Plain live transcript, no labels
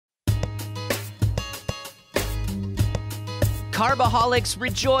Carbaholics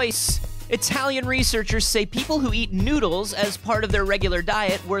rejoice! Italian researchers say people who eat noodles as part of their regular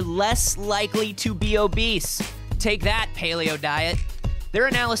diet were less likely to be obese. Take that, paleo diet. Their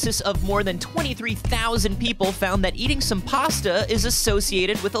analysis of more than 23,000 people found that eating some pasta is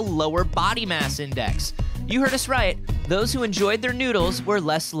associated with a lower body mass index. You heard us right. Those who enjoyed their noodles were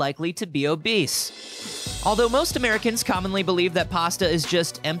less likely to be obese. Although most Americans commonly believe that pasta is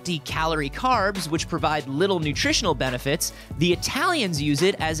just empty calorie carbs, which provide little nutritional benefits, the Italians use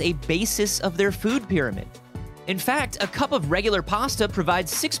it as a basis of their food pyramid. In fact, a cup of regular pasta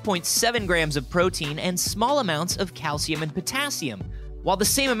provides 6.7 grams of protein and small amounts of calcium and potassium, while the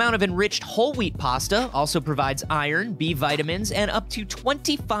same amount of enriched whole wheat pasta also provides iron, B vitamins, and up to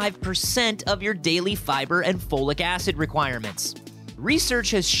 25% of your daily fiber and folic acid requirements. Research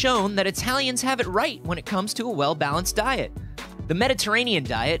has shown that Italians have it right when it comes to a well-balanced diet. The Mediterranean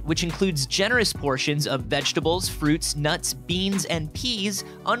diet, which includes generous portions of vegetables, fruits, nuts, beans, and peas,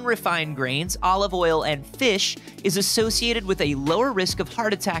 unrefined grains, olive oil, and fish, is associated with a lower risk of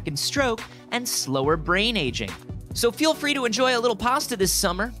heart attack and stroke and slower brain aging. So feel free to enjoy a little pasta this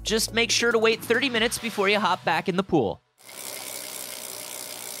summer. Just make sure to wait 30 minutes before you hop back in the pool.